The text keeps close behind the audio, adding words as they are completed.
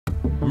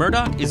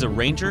Murdock is a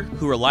ranger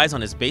who relies on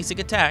his basic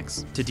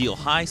attacks to deal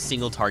high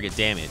single target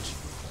damage.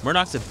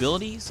 Murdock's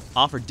abilities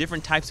offer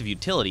different types of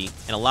utility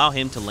and allow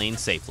him to lane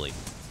safely.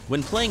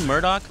 When playing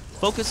Murdock,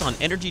 focus on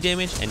energy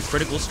damage and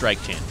critical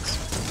strike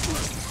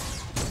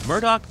chance.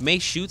 Murdock may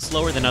shoot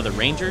slower than other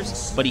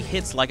rangers, but he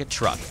hits like a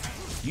truck.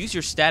 Use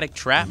your static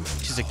trap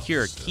to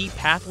secure key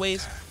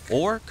pathways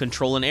or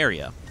control an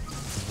area.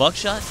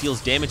 Buckshot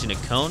deals damage in a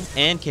cone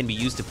and can be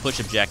used to push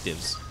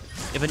objectives.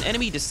 If an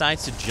enemy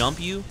decides to jump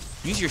you,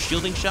 use your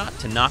shielding shot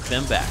to knock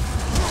them back.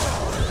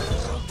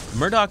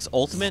 Murdock's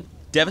ultimate,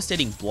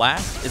 Devastating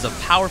Blast, is a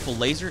powerful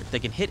laser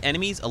that can hit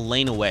enemies a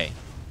lane away.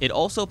 It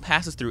also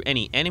passes through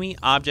any enemy,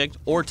 object,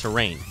 or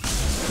terrain.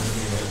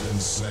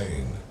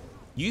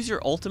 Use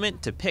your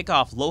ultimate to pick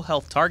off low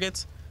health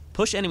targets,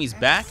 push enemies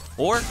back,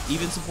 or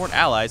even support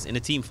allies in a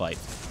teamfight.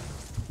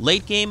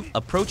 Late game,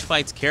 approach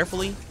fights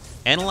carefully,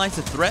 analyze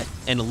the threat,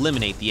 and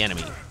eliminate the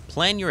enemy.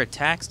 Plan your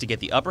attacks to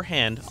get the upper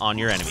hand on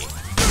your enemy.